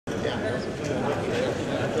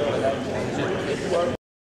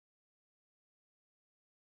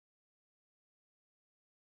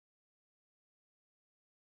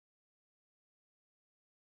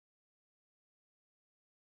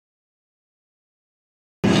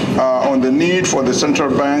on the need for the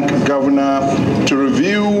central bank governor to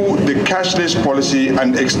review the cashless policy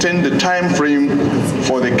and extend the time frame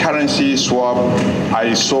for the currency swap.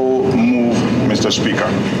 I so move, Mr. Speaker.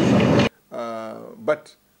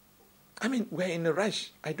 But I mean, we're in a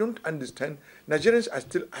rush. I don't understand. Nigerians are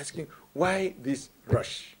still asking, why this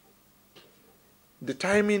rush? The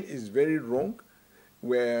timing is very wrong.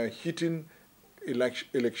 We're hitting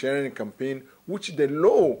electionary campaign, which the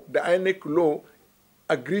law, the INEC law,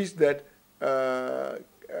 agrees that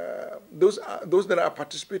those that are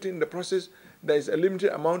participating in the process, there is a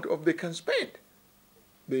limited amount of they can spend.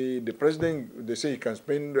 The president, they say he can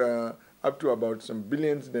spend up to about some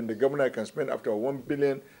billions, then the governor can spend up to 1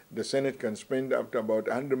 billion, the Senate can spend up to about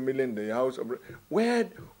 100 million, the House. Where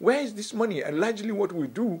is this money? And largely what we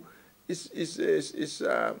do is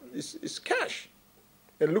cash.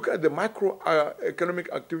 And look at the macro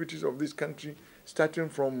economic activities of this country, starting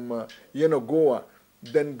from Yenagoa,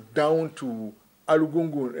 then down to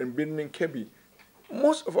Alugungun and Benin Kebi.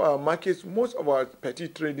 Most of our markets, most of our petty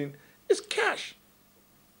trading is cash.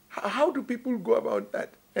 How do people go about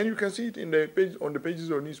that? And you can see it in the page, on the pages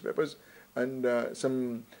of newspapers, and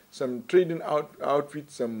some trading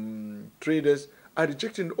outfits, some traders are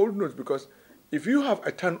rejecting old notes, because if you have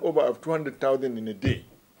a turnover of 200,000 in a day,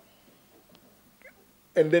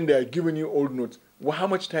 and then they are giving you old notes, well, how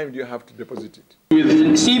much time do you have to deposit it? With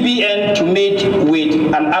CBN to meet with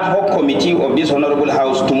an ad hoc committee of this honorable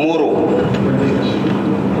house tomorrow.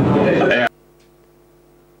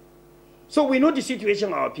 So we know the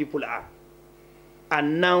situation our people are.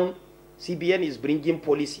 And now CBN is bringing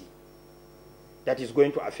policy that is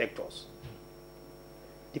going to affect us.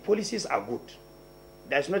 The policies are good.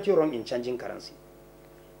 There is nothing wrong in changing currency.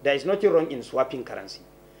 There is nothing wrong in swapping currency.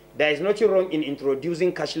 There is nothing wrong in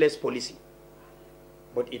introducing cashless policy.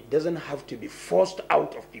 But it doesn't have to be forced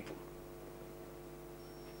out of people.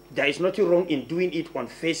 There is nothing wrong in doing it on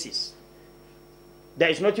faces. There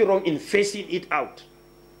is nothing wrong in facing it out.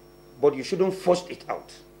 But you shouldn't force it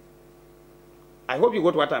out. I hope you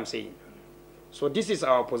got what I'm saying. So this is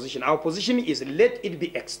our position. Our position is let it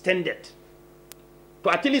be extended to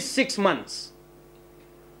at least 6 months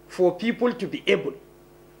for people to be able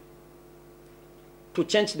to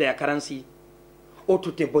change their currency or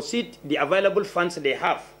to deposit the available funds they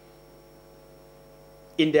have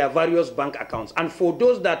in their various bank accounts. And for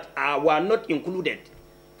those that were not included,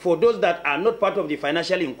 for those that are not part of the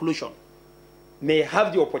financial inclusion, may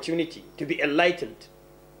have the opportunity to be enlightened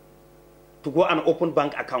to go and open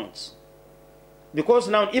bank accounts. Because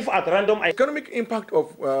now, if at random... Economic impact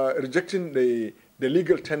of rejecting the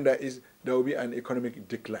legal tender is there will be an economic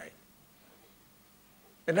decline.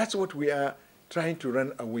 And that's what we are trying to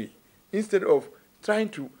run away. Instead of trying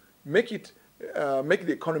to make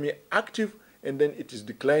the economy active, and then it is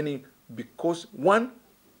declining because, one,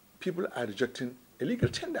 people are rejecting illegal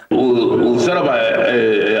tender. We'll set up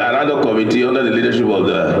another committee under the leadership of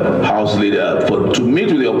the House leader to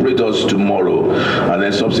meet with the operators tomorrow, and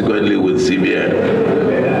then subsequently with CBN.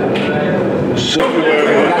 So